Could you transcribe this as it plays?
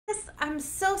I'm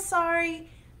so sorry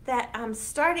that I'm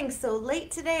starting so late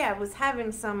today. I was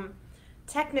having some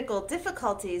technical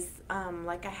difficulties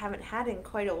like I haven't had in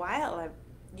quite a while.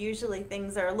 Usually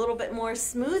things are a little bit more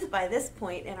smooth by this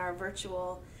point in our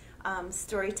virtual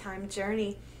Storytime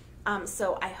journey.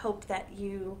 So I hope that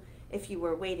you, if you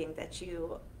were waiting, that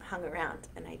you hung around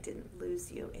and I didn't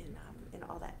lose you in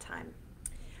all that time.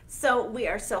 So we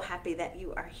are so happy that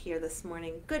you are here this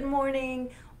morning. Good morning.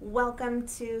 Welcome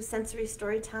to Sensory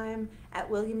Storytime at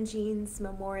William Jean's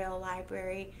Memorial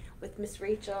Library with Miss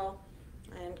Rachel,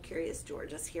 and Curious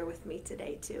George is here with me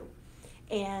today too.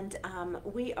 And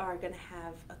we are going to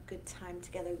have a good time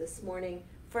together this morning.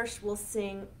 First we'll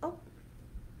sing,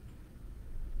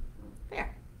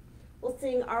 we'll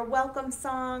sing our welcome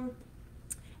song.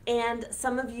 And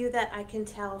some of you that I can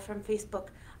tell from Facebook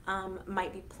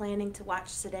might be planning to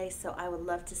watch today, so I would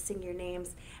love to sing your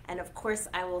names. And of course,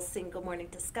 I will sing Good Morning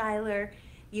to Skylar.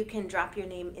 You can drop your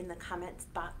name in the comments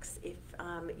box if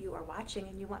you are watching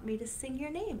and you want me to sing your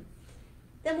name.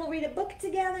 Then we'll read a book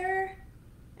together,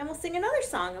 and we'll sing another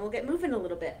song, and we'll get moving a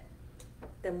little bit.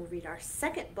 Then we'll read our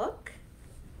second book.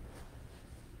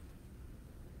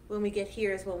 When we get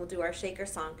here is when we'll do our shaker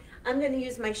song. I'm going to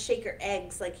use my shaker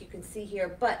eggs like you can see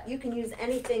here, but you can use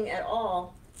anything at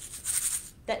all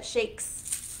that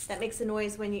shakes, that makes a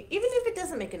noise when you, even if it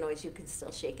doesn't make a noise, you can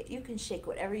still shake it. You can shake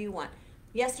whatever you want.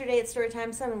 Yesterday at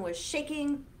Storytime, someone was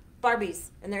shaking Barbies,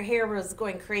 and their hair was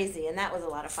going crazy, and that was a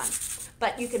lot of fun.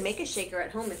 But you can make a shaker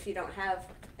at home if you don't have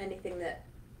anything that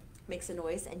makes a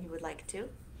noise and you would like to.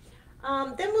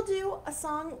 Then we'll do a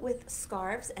song with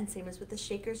scarves, and same as with the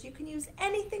shakers, you can use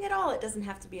anything at all. It doesn't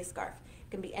have to be a scarf.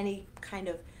 It can be any kind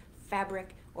of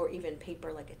fabric or even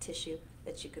paper like a tissue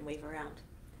that you can wave around.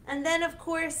 And then, of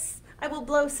course, I will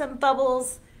blow some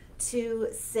bubbles to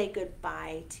say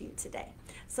goodbye to you today.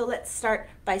 So let's start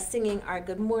by singing our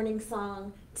good morning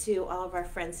song to all of our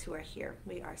friends who are here.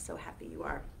 We are so happy you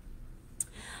are.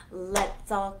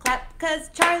 Let's all clap 'cause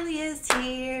Charlie is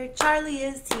here, Charlie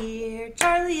is here,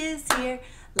 Charlie is here.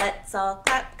 Let's all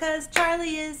clap 'cause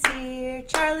Charlie is here,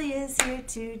 Charlie is here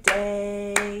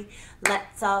today.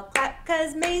 Let's all clap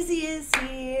 'cause Maisie is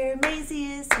here,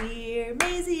 Maisie is here,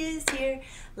 Maisie is here.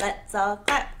 Let's all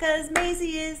clap 'cause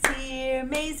Maisie is here,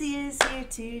 Maisie is here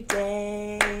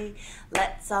today.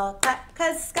 Let's all clap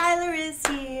 'cause Skylar is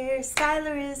here,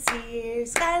 Skylar is here,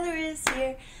 Skylar is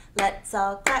here. Let's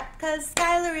all clap 'cause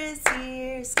Skylar is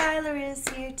here, Skylar is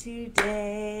here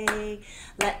today.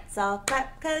 Let's all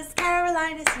clap 'cause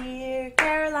Caroline is here,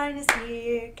 Caroline is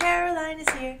here, Caroline is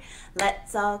here.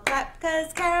 Let's all clap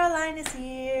 'cause Caroline is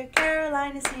here,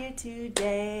 Caroline is here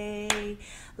today.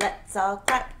 Let's all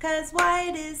clap 'cause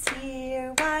Wyatt is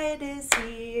here, Wyatt is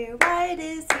here, Wyatt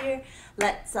is here.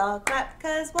 Let's all clap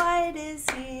 'cause Wyatt is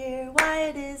here,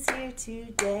 Wyatt is here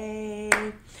today.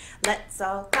 Let's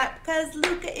all clap 'cause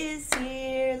Luca is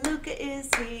here, Luca is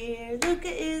here, Luca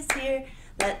is here.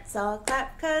 Let's all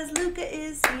clap 'cause Luca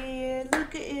is here,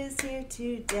 Luca is here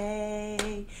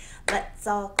today. Let's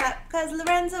all clap 'cause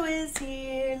Lorenzo is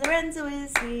here, Lorenzo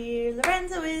is here,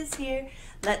 Lorenzo is here.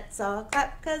 Let's all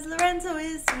clap 'cause Lorenzo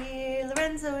is here,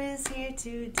 Lorenzo is here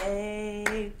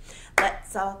today.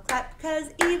 Let's all clap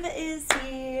 'cause Eva is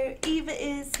here, Eva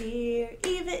is here,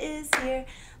 Eva is here.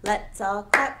 Let's all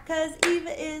clap 'cause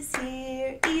Eva is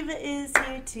here, Eva is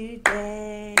here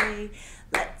today.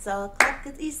 Let's all clap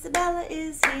 'cause Isabella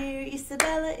is here,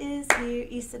 Isabella is here,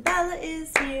 Isabella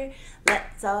is here.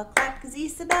 Let's all clap 'cause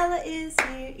Isabella is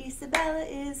here, Isabella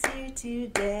is here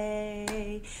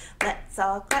today. Let's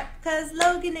all clap 'cause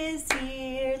Logan is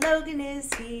here, Logan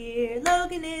is here,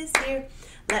 Logan is here.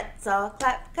 Let's all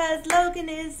clap 'cause Logan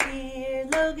is here,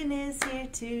 Logan is here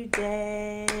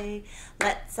today.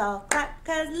 Let's all clap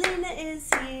 'cause Lena is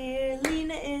here,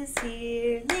 Lena is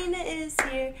here, Lena is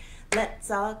here.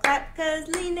 Let's all clap 'cause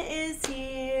Lena is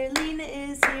here, Lena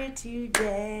is here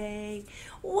today.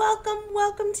 Welcome,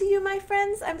 welcome to you, my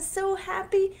friends. I'm so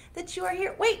happy that you are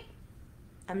here. Wait,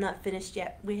 I'm not finished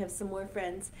yet. We have some more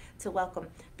friends to welcome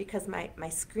because my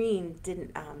screen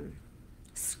didn't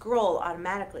scroll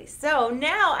automatically. So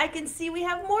now I can see we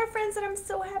have more friends, and I'm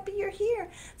so happy you're here.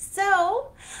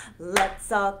 So let's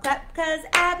all clap 'cause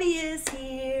Abby is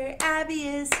here, Abby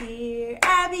is here,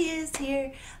 Abby is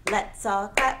here. Let's all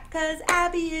clap 'cause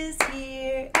Abby is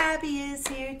here, Abby is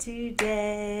here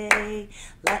today.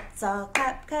 Let's all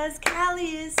clap 'cause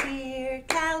Callie is here,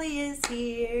 Callie is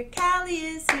here, Callie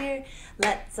is here.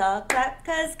 Let's all clap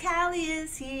 'cause Callie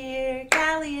is here,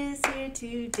 Callie is here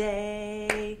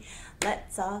today.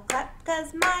 Let's all clap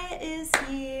 'cause Maya is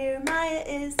here, Maya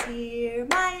is here,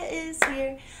 Maya is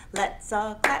here. Let's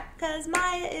all clap 'cause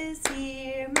Maya is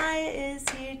here, Maya is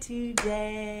here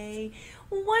today.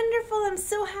 Wonderful. I'm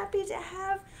so happy to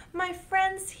have my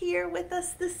friends here with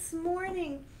us this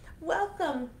morning.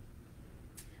 Welcome.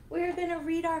 We're going to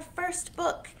read our first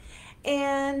book,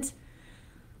 and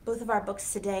both of our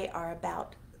books today are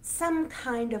about some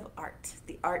kind of art,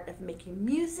 the art of making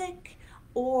music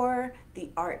or the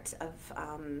art of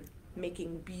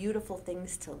making beautiful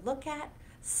things to look at.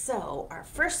 So our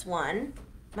first one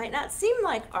might not seem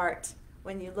like art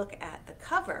when you look at the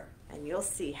cover, and you'll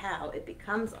see how it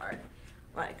becomes art.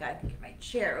 Well, I gotta get my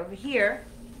chair over here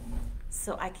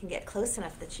so I can get close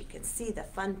enough that you can see the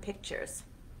fun pictures.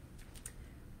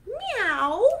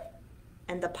 Meow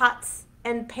and the Pots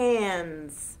and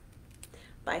Pans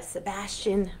by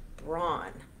Sebastian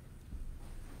Braun.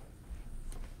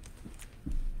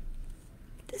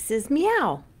 This is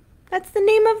Meow. That's the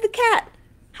name of the cat.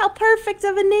 How perfect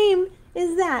of a name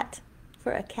is that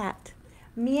for a cat?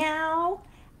 Meow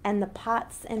and the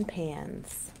Pots and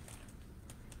Pans.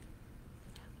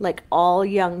 Like all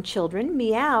young children,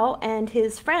 Meow and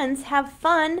his friends have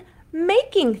fun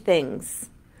making things.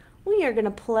 We are going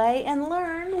to play and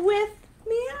learn with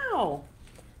Meow.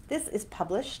 This is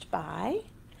published by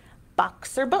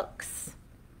Boxer Books.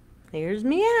 Here's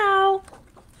Meow.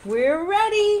 We're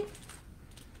ready.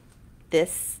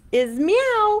 This is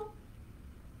Meow.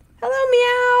 Hello,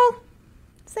 Meow.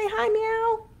 Say hi,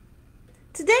 Meow.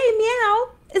 Today, Meow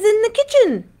is in the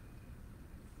kitchen.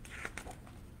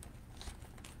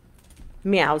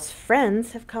 Meow's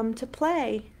friends have come to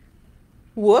play.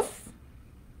 Woof,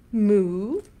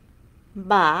 moo,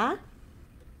 ba,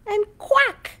 and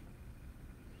quack.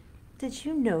 Did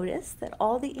you notice that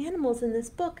all the animals in this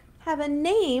book have a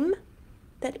name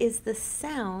that is the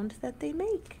sound that they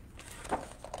make?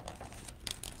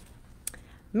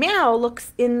 Meow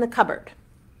looks in the cupboard.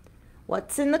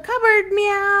 What's in the cupboard,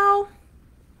 Meow?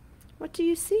 What do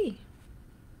you see?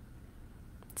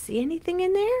 See anything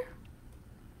in there?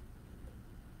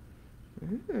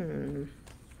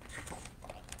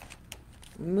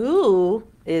 Moo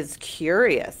is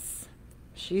curious.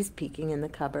 She's peeking in the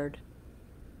cupboard.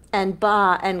 And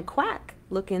Ba and Quack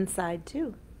look inside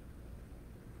too.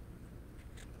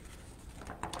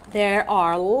 There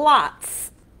are lots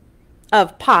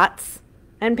of pots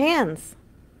and pans.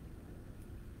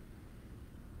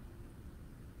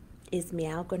 Is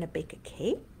Meow going to bake a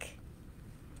cake?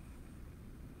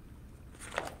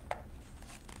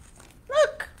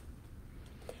 Look!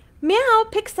 Meow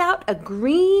picks out a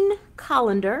green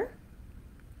colander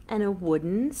and a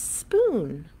wooden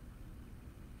spoon.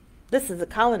 This is a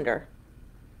colander.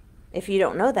 If you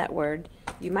don't know that word,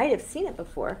 you might have seen it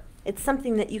before. It's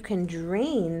something that you can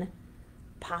drain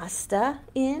pasta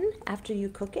in after you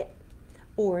cook it,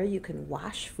 or you can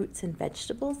wash fruits and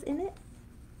vegetables in it.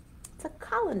 It's a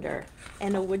colander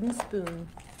and a wooden spoon.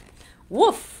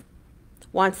 Woof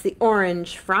wants the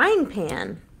orange frying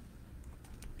pan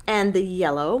and the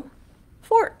yellow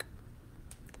fork.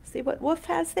 See what Woof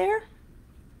has there?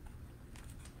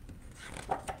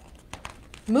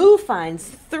 Moo finds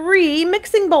 3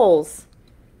 mixing bowls.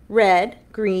 Red,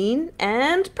 green,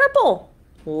 and purple.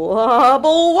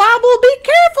 Wobble, wobble, be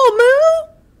careful,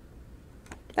 Moo!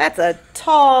 That's a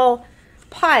tall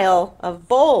pile of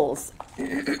bowls.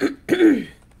 Now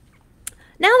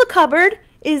the cupboard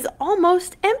is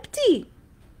almost empty.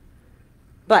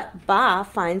 But Ba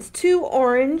finds 2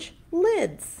 orange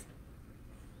lids.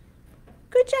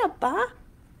 Good job, Ba.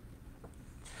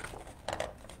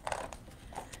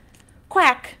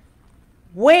 Quack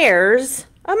wears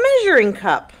a measuring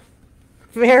cup.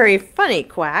 Very funny,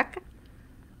 Quack.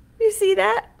 You see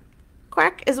that?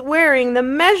 Quack is wearing the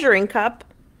measuring cup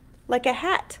like a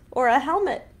hat or a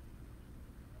helmet.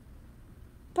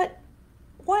 But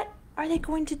what are they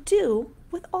going to do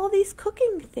with all these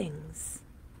cooking things?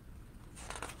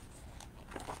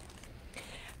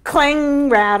 Clang,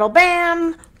 rattle,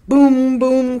 bam, boom,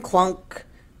 boom, clunk.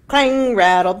 Clang,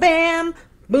 rattle, bam,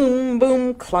 boom,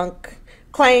 boom, clunk.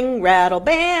 Clang, rattle,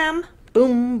 bam,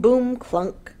 boom, boom,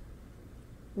 clunk.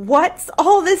 What's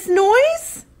all this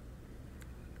noise?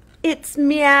 It's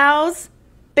Meow's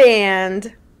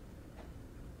band.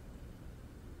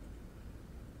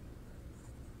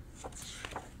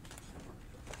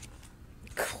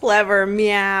 Clever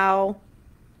Meow.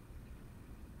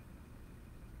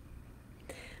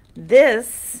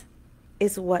 This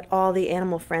is what all the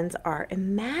animal friends are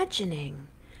imagining.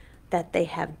 That they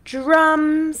have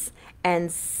drums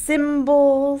and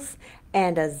cymbals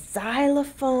and a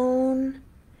xylophone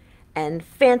and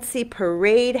fancy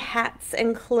parade hats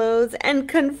and clothes and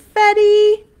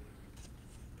confetti.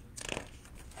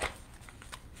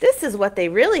 This is what they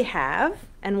really have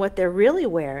and what they're really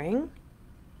wearing.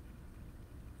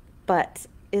 But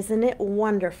isn't it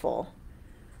wonderful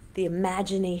the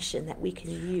imagination that we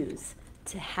can use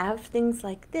to have things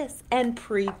like this and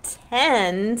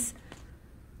pretend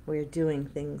we're doing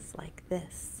things like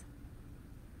this.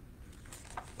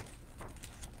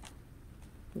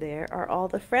 There are all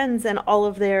the friends and all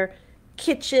of their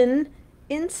kitchen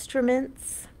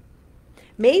instruments.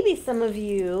 Maybe some of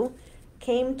you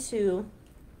came to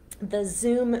the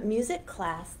Zoom music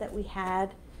class that we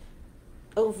had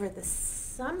over the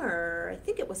summer. I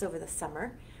think it was over the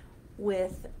summer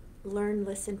with Learn,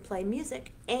 Listen, Play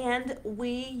Music, and we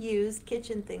used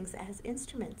kitchen things as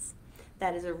instruments.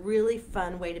 That is a really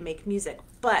fun way to make music,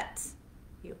 but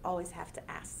you always have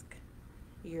to ask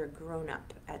your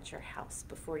grown-up at your house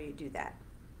before you do that.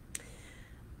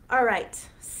 All right,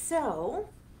 so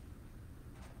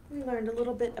we learned a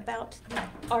little bit about the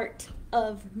art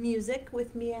of music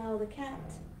with Meow the cat.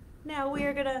 Now we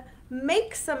are gonna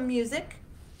make some music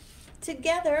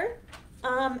together,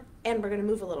 and we're gonna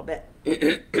move a little bit.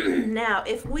 Now,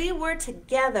 if we were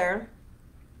together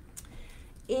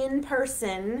in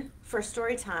person for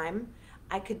story time,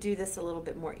 I could do this a little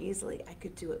bit more easily. I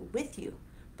could do it with you.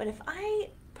 But if I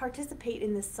participate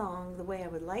in this song the way I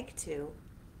would like to,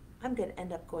 I'm gonna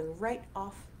end up going right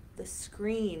off the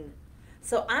screen.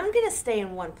 So I'm gonna stay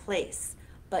in one place,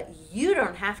 but you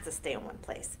don't have to stay in one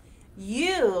place.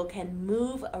 You can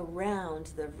move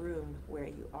around the room where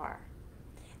you are.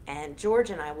 And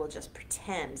George and I will just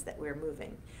pretend that we're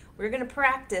moving. We're going to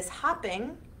practice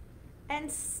hopping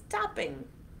and stopping,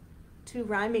 two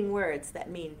rhyming words that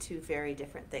mean two very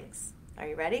different things. Are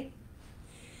you ready?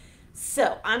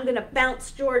 So I'm going to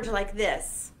bounce George like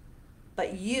this,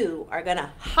 but you are going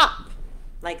to hop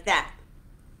like that.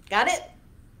 Got it?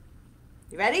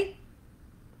 You ready?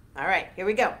 All right, here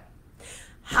we go.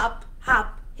 Hop,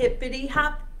 hop, hippity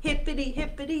hop, hippity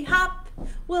hippity hop.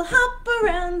 We'll hop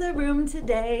around the room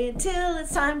today until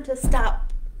it's time to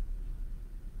stop.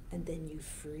 And then you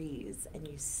freeze and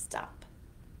you stop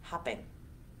hopping.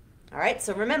 All right,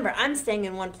 so remember, I'm staying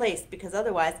in one place because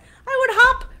otherwise I would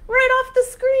hop right off the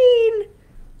screen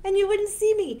and you wouldn't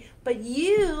see me. But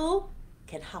you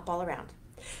can hop all around.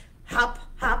 Hop,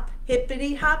 hop,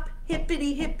 hippity hop,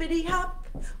 hippity hippity hop.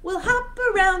 We'll hop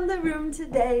around the room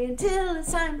today until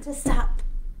it's time to stop.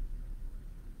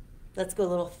 Let's go a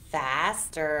little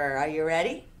faster. Are you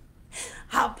ready?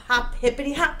 Hop, hop,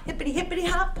 hippity hop, hippity hippity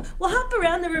hop. We'll hop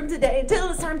around the room today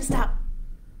until it's time to stop.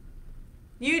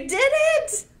 You did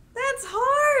it! That's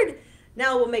hard.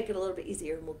 Now we'll make it a little bit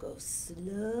easier and we'll go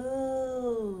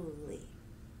slowly.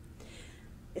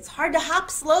 It's hard to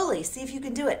hop slowly. See if you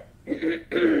can do it.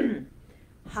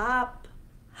 Hop,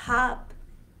 hop,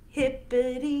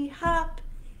 hippity hop,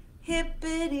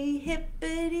 hippity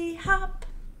hippity hop.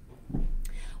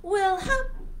 We'll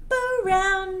hop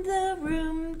around the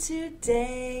room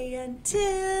today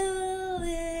until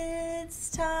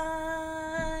it's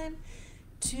time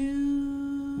to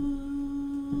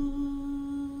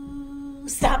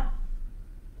stop.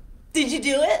 Did you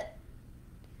do it?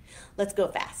 Let's go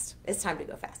fast. It's time to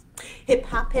go fast. Hip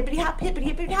hop, hippity hop, hippity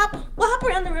hippity hop. We'll hop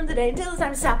around the room today until it's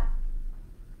time to stop.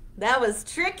 That was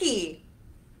tricky.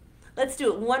 Let's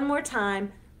do it one more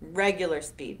time. Regular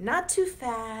speed. Not too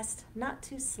fast, not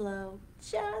too slow,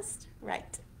 just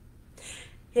right.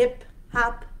 Hip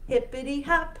hop, hippity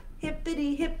hop,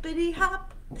 hippity hippity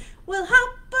hop. We'll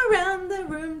hop around the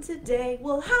room today.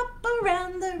 We'll hop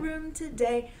around the room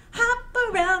today. Hop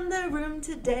around the room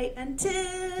today until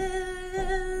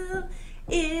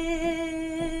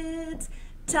it's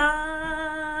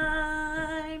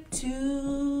time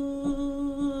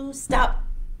to stop.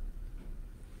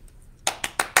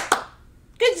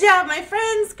 Good job, my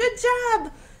friends. Good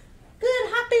job. Good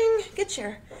hopping. Get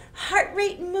your heart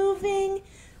rate moving.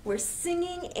 We're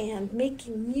singing and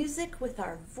making music with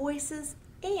our voices,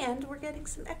 and we're getting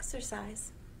some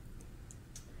exercise.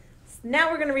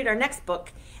 Now we're going to read our next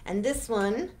book, and this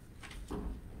one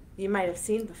you might have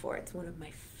seen before. It's one of my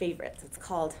favorites. It's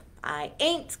called I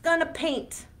Ain't Gonna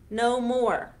Paint No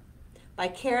More by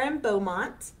Karen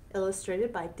Beaumont,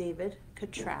 illustrated by David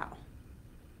Cottrell.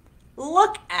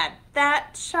 Look at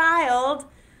that child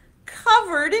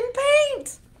covered in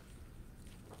paint.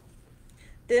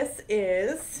 This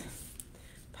is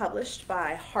published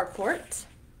by Harcourt.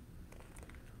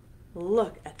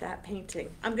 Look at that painting.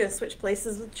 I'm going to switch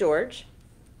places with George.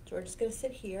 George is going to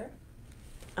sit here.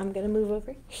 I'm going to move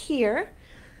over here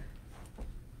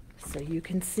so you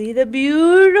can see the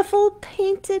beautiful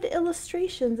painted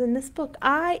illustrations in this book.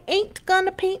 I Ain't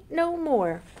Gonna Paint No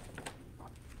More.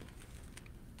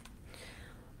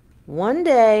 One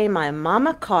day, my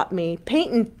mama caught me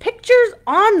painting pictures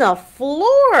on the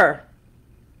floor.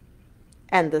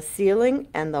 and the ceiling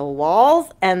and the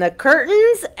walls and the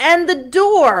curtains and the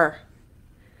door.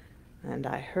 And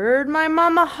I heard my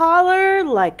mama holler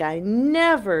like I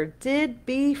never did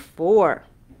before.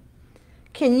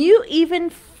 Can you even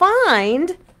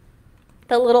find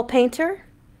the little painter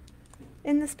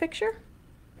in this picture?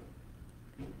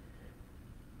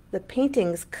 The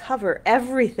paintings cover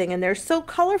everything and they're so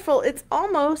colorful it's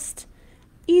almost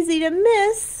easy to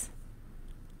miss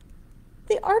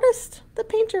the artist, the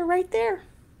painter right there.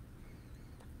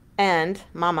 And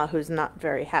Mama, who's not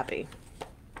very happy.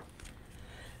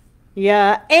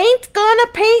 "Ya ain't gonna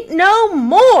paint no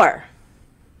more."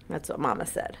 That's what Mama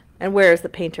said. And where is the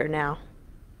painter now?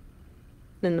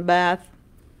 In the bath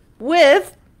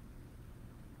with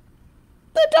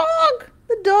the dog.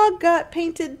 The dog got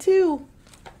painted too.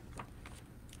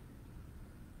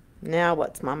 Now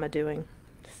what's Mama doing?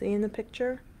 See in the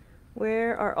picture?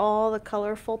 Where are all the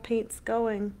colorful paints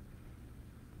going?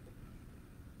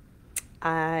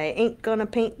 "I ain't gonna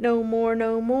paint no more,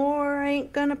 no more. I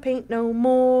ain't gonna paint no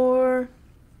more."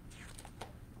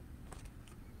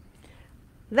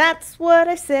 That's what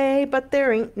I say, but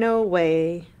there ain't no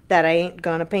way that I ain't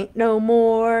gonna paint no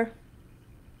more.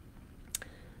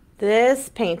 This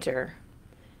painter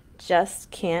just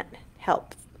can't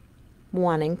help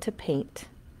wanting to paint.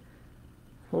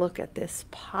 Look at this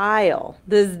pile,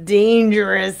 this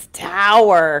dangerous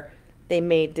tower they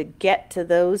made to get to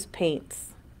those paints.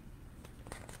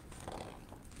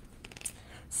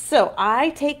 So I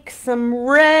take some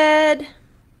red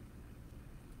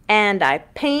and I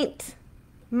paint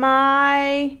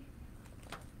my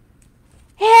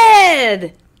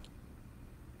head.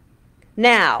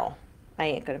 Now, I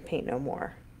ain't gonna paint no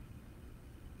more.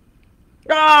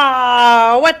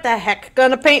 Ah, what the heck?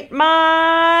 Gonna paint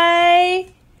my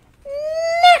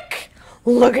neck.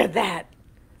 Look at that.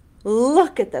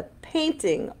 Look at the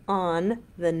painting on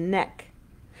the neck.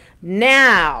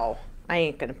 Now, I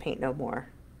ain't gonna paint no more.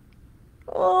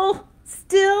 Oh,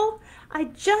 still, I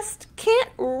just can't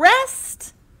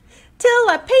rest till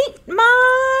I paint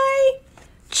my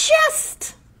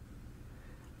chest.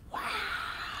 Wow.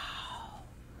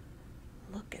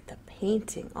 Look at the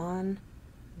painting on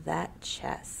that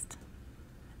chest.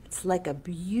 It's like a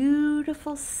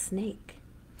beautiful snake.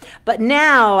 But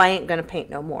now I ain't gonna paint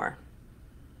no more.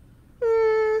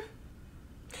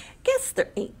 Guess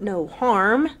there ain't no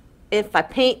harm if I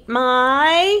paint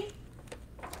my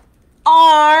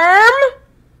arm.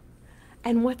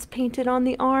 And what's painted on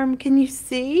the arm? Can you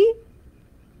see?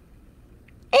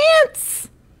 Ants.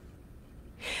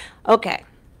 Okay,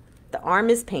 the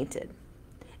arm is painted.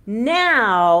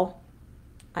 Now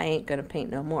I ain't gonna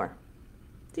paint no more.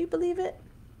 Do you believe it?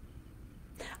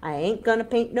 I ain't gonna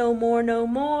paint no more, no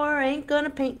more. I ain't gonna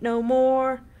paint no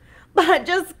more. But I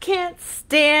just can't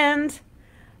stand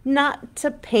not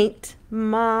to paint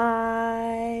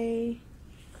my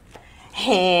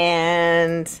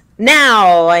hand.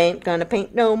 Now I ain't gonna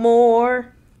paint no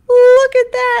more. Look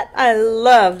at that. I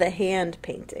love the hand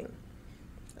painting.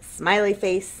 A smiley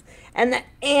face and the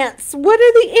ants. What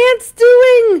are the ants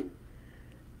doing?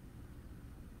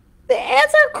 The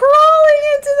ants are crawling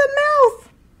into the mouth.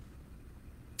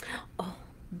 Oh,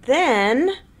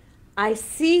 then I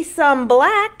see some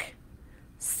black,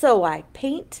 so I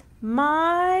paint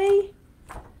my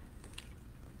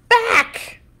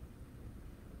back.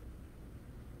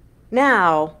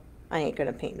 Now, I ain't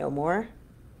gonna paint no more.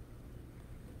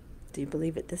 Do you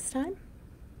believe it this time?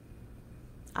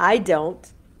 I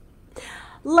don't.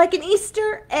 Like an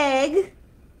Easter egg,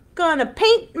 gonna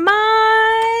paint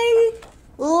my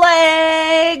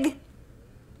leg.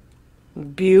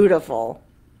 Beautiful.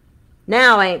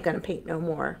 Now I ain't gonna paint no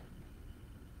more.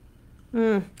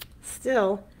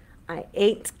 Still, I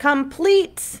ain't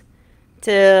complete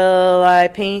till I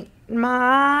paint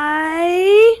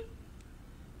my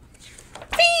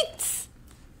feet.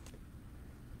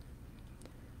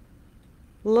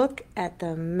 Look at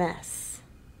the mess.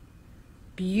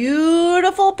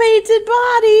 Beautiful painted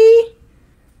body,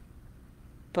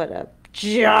 but a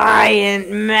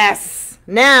giant mess.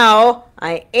 Now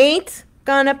I ain't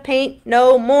gonna paint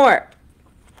no more.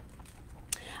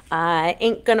 I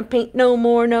ain't gonna paint no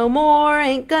more, no more. I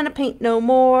ain't gonna paint no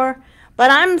more. But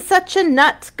I'm such a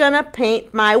nut, gonna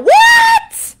paint my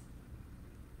what?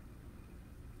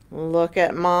 Look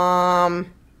at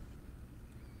Mom.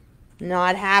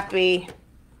 Not happy.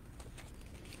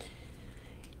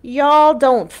 Y'all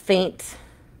don't faint,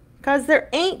 'cause there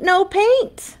ain't no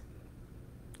paint.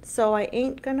 So I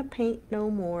ain't gonna paint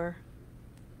no more.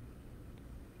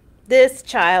 This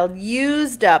child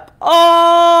used up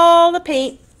all the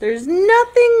paint. There's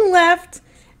nothing left.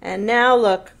 And now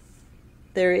look,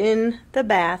 they're in the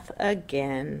bath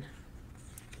again.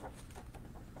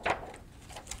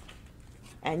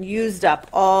 and used up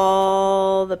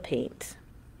all the paint.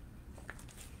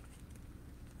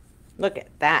 Look at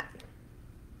that.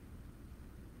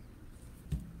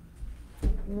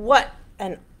 What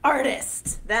an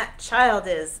artist that child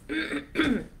is.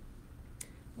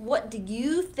 What do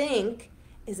you think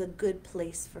is a good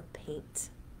place for paint?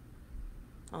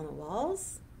 On the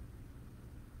walls?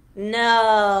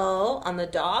 No. On the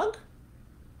dog?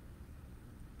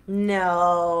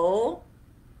 No.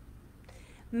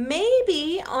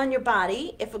 Maybe on your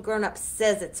body if a grown-up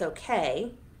says it's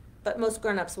okay, but most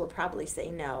grown-ups will probably say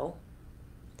no.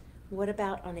 What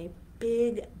about on a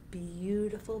big,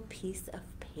 beautiful piece of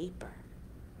paper?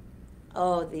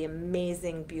 Oh, the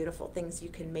amazing, beautiful things you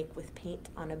can make with paint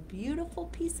on a beautiful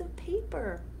piece of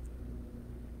paper.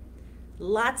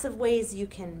 Lots of ways you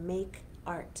can make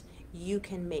art. You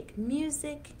can make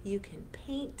music, you can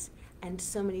paint, and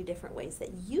so many different ways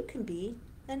that you can be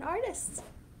an artist.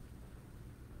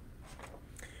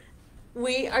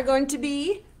 We are going to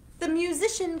be the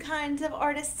musician kind of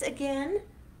artists again.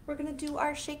 We're going to do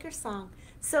our shaker song.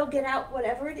 So get out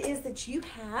whatever it is that you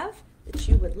have that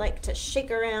you would like to shake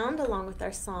around along with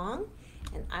our song,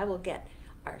 and I will get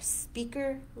our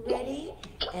speaker ready,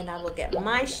 and I will get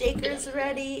my shakers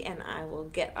ready, and I will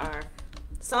get our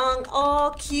song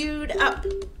all queued up.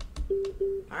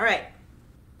 All right,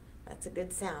 that's a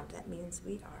good sound. That means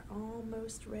we are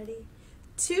almost ready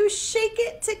to shake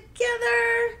it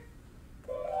together.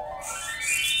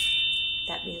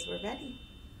 That means we're ready.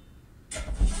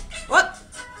 Whoop!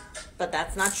 But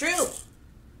that's not true.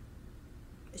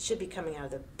 It should be coming out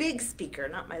of the big speaker,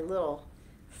 not my little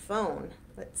phone.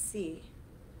 Let's see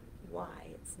why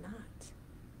it's not.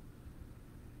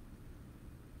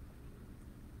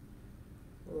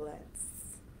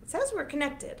 It says we're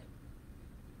connected.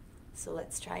 So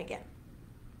let's try again.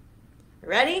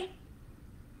 Ready?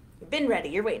 You've been ready.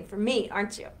 You're waiting for me,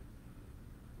 aren't you?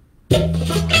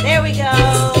 There we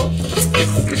go.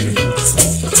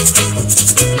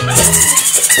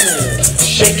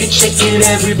 Shake it,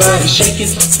 everybody, shake it.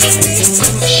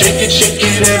 Shake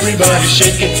it, everybody,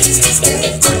 shake it.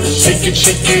 Shake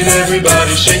it,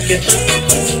 everybody, shake it.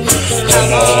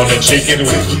 Come on and shake it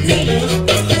with me.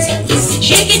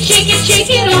 Shake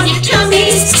it on your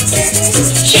tummy.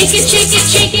 Shake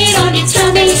it on your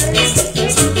tummy.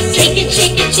 Shake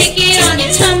it on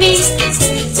your tummy.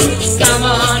 Come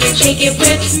on and shake it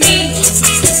with me.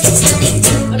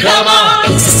 Come on,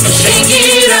 shake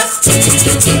it up.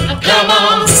 Come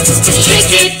on,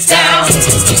 shake it down.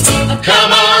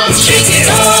 Come on, shake it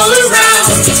all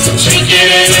around. Shake it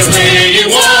any way you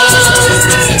want.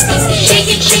 Shake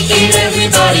it,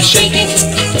 everybody, shake it.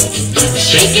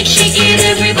 Shake it,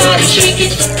 everybody, shake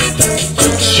it.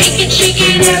 Shake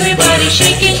it, everybody,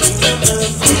 shake it.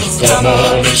 Come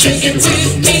on and shake it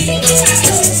with me.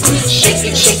 Shake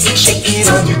Shake it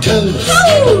on your toes.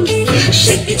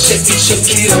 Shake it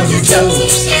on your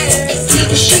toes.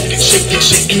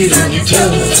 Shake it on your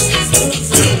toes.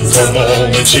 Come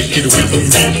on and shake it with me.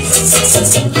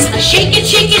 Shake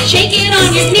it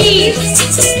on your knees.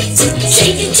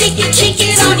 Shake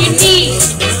it on your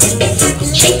knees.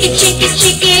 Shake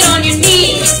it on your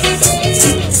knees.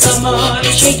 Come on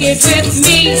and shake it with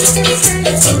me.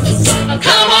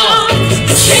 Come on,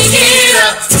 shake it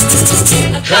up.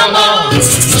 Come on,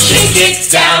 shake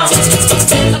it down.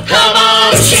 Come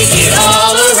on, shake it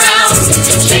all around.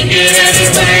 Shake it any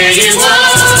way you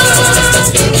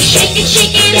want. Shake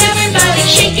it, everybody,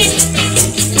 shake it.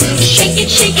 Shake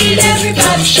it,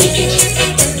 everybody, shake it.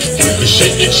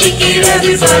 Shake it,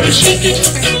 everybody, shake it.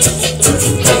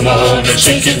 Come on and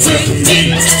shake it with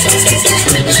me.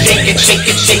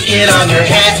 Shake it on your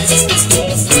head.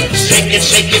 Shake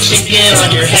it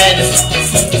on your head.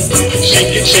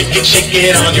 Shake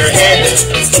it on your head.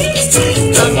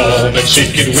 Come on and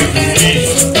shake it with me.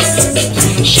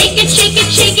 Shake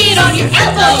it on your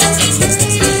elbow.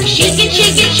 Shake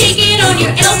it on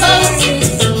your elbow.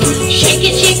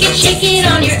 Shake it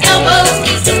on your elbow.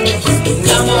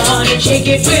 Come on and shake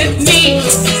it with me.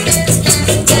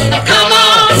 Come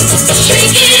on,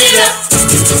 shake it up.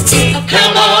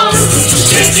 Come on,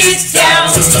 shake it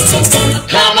down.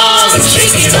 Come on,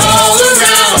 shake it all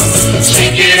around.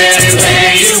 Shake it any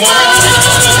way you want.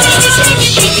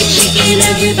 Shake it,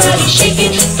 everybody, shake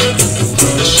it.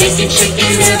 Shake it,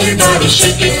 everybody,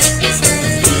 shake it.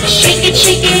 Shake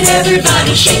it,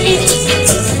 everybody, shake it.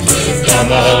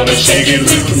 Come on and shake it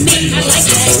with me.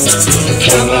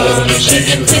 Come on and shake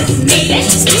it with me.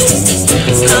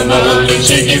 Come on and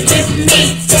shake it with me.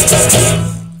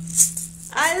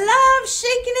 I love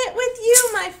shaking it with you,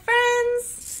 my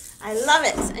friends. I love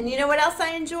it. And you know what else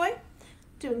I enjoy?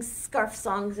 Doing scarf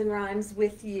songs and rhymes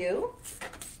with you.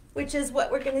 which is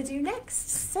what we're going to do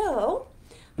next. So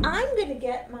I'm going to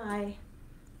get my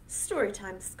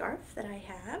Storytime scarf that I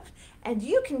have, and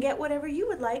you can get whatever you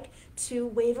would like to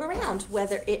wave around,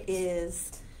 whether it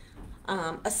is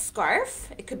a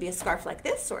scarf. It could be a scarf like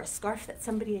this, or a scarf that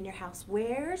somebody in your house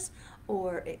wears,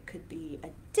 or it could be a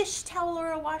dish towel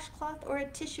or a washcloth or a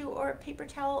tissue or a paper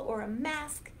towel or a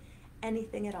mask,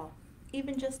 anything at all,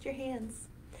 even just your hands.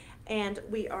 And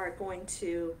we are going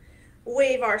to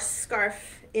wave our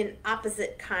scarf in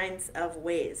opposite kinds of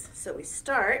ways. So we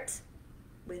start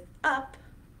with up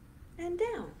and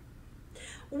down.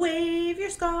 Wave your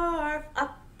scarf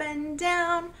up and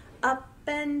down, up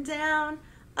and down,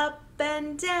 up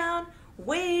and down.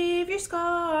 Wave your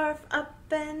scarf up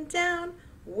and down.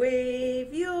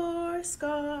 Wave your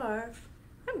scarf.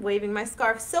 I'm waving my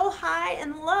scarf so high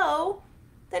and low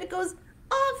that it goes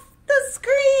off the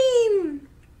screen.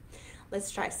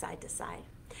 Let's try side to side.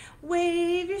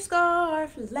 Wave your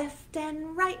scarf left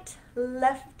and right,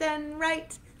 left and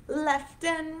right, left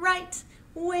and right.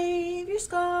 Wave your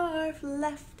scarf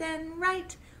left and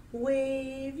right.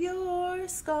 Wave your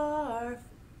scarf.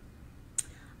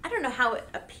 I don't know how it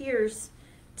appears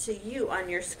to you on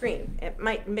your screen. It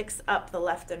might mix up the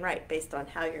left and right based on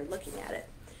how you're looking at it.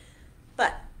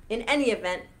 But in any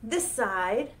event, this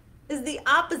side is the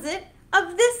opposite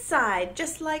of this side,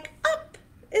 just like up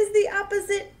is the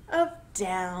opposite of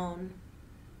down.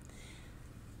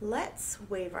 Let's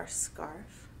wave our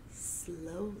scarf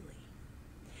slowly.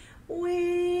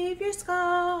 Wave your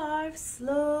scarf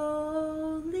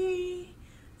slowly,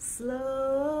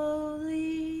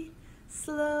 slowly,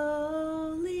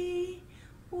 slowly.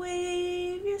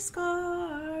 Wave your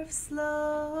scarf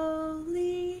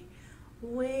slowly.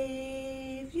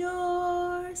 Wave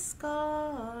your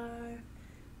scarf.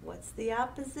 What's the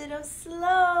opposite of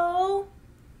slow?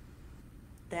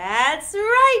 That's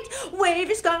right. Wave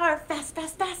your scarf fast,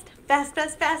 fast, fast, fast,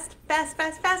 fast, fast, fast,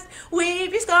 fast, fast.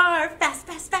 Wave your scarf fast,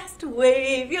 fast, fast.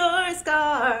 Wave your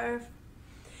scarf.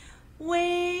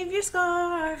 Wave your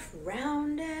scarf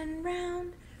round and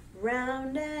round,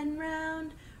 round and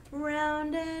round,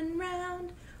 round and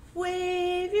round.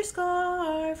 Wave your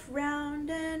scarf round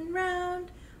and round.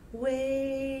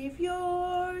 Wave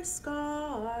your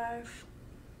scarf.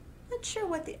 Not sure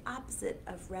what the opposite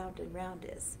of round and round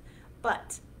is,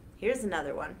 but here's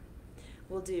another one.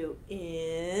 We'll do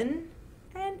in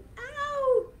and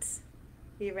out.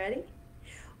 You ready?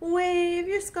 Wave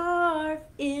your scarf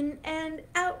in and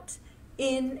out,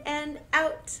 in and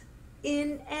out,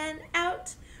 in and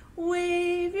out.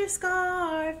 Wave your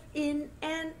scarf in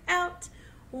and out.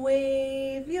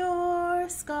 Wave your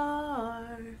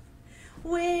scarf.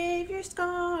 Wave your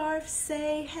scarf,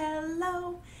 say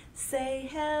hello, say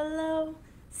hello,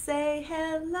 say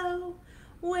hello.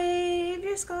 Wave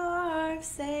your scarf,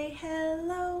 say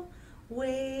hello,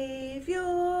 wave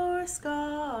your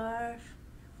scarf.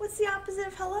 What's the opposite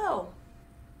of hello?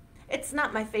 It's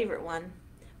not my favorite one,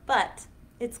 but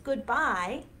it's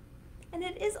goodbye, and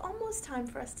it is almost time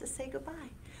for us to say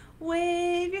goodbye.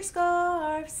 Wave your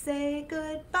scarf, say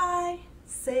goodbye,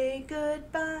 say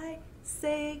goodbye,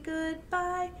 say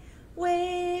goodbye.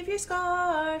 Wave your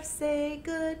scarf, say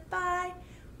goodbye,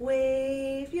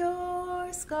 wave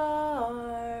your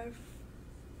scarf.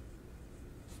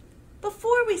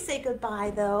 Before we say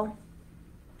goodbye, though,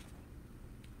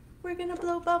 we're gonna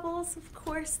blow bubbles, of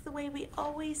course, the way we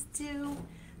always do.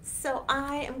 So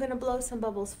I am gonna blow some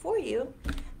bubbles for you,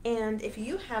 and if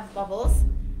you have bubbles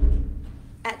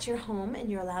at your home and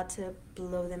you're allowed to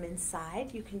blow them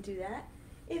inside, you can do that.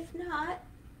 If not,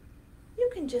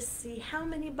 you can just see how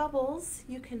many bubbles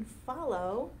you can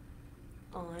follow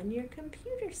on your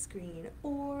computer screen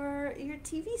or your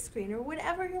TV screen or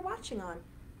whatever you're watching on.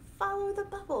 Follow the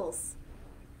bubbles.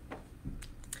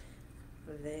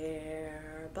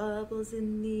 There are bubbles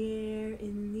in the air,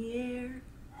 in the air.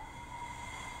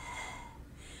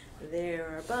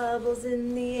 There are bubbles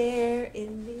in the air,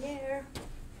 in the air.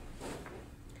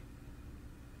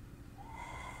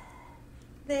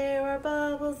 There are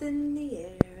bubbles in the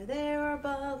air, there are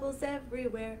bubbles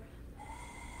everywhere.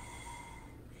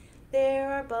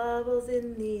 There are bubbles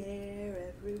in the air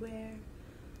everywhere.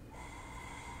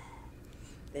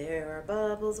 There are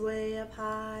bubbles way up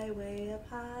high, way up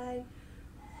high.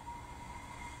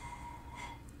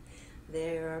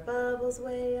 There are bubbles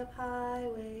way up high,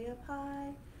 way up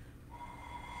high.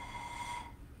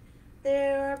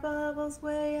 There are bubbles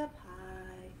way up high.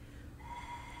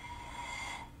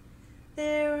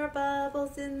 There are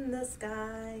bubbles in the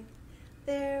sky.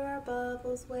 There are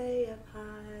bubbles way up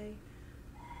high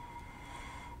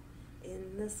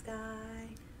in the sky.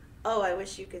 Oh, I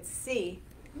wish you could see.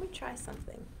 Let me try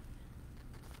something.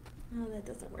 Oh, that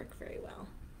doesn't work very well.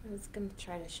 I was going to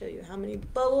try to show you how many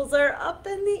bubbles are up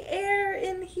in the air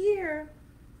in here.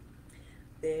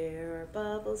 There are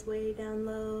bubbles way down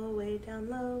low, way down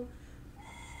low.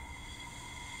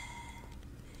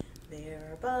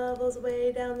 There are bubbles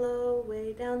way down low,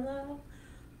 way down low.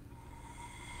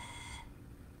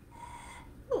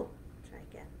 Ooh, try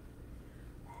again.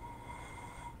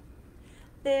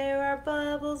 There are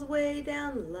bubbles way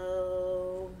down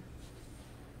low,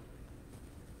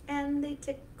 and they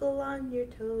tickle on your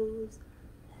toes.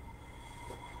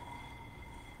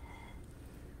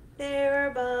 There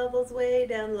are bubbles way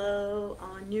down low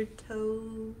on your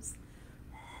toes.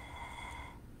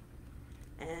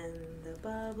 And the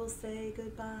bubbles say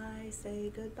goodbye,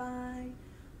 say goodbye.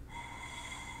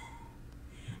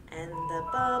 And the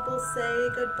bubbles say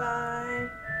goodbye.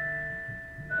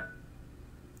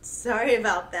 Sorry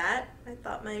about that. I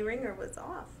thought my ringer was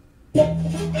off.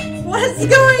 What's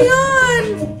going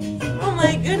on? Oh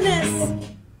my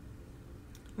goodness.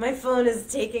 My phone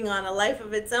is taking on a life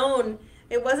of its own.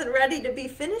 It wasn't ready to be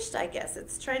finished, I guess.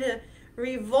 It's trying to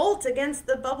revolt against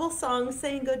the bubble song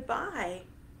saying goodbye.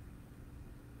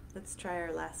 Let's try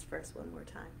our last verse one more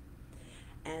time.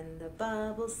 And the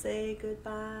bubbles say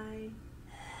goodbye.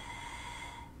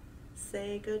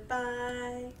 Say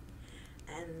goodbye.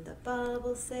 And the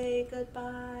bubbles say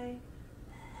goodbye.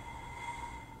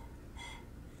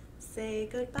 Say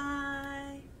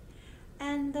goodbye.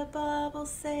 And the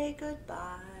bubbles say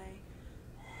goodbye.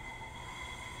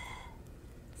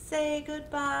 Say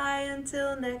goodbye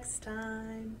until next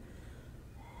time.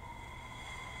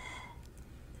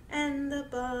 And the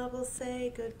bubbles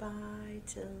say goodbye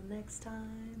till next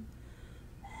time.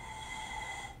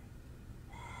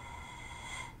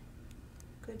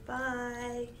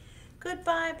 Goodbye.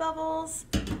 Goodbye, bubbles.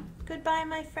 Goodbye,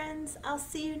 my friends. I'll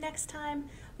see you next time.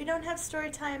 We don't have story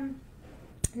time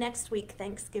next week,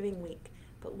 Thanksgiving week,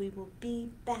 but we will be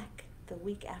back the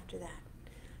week after that.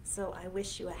 So I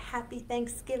wish you a happy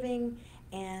Thanksgiving,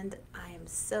 and I am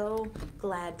so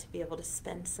glad to be able to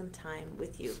spend some time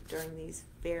with you during these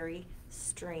very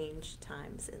strange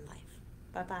times in life.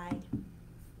 Bye-bye.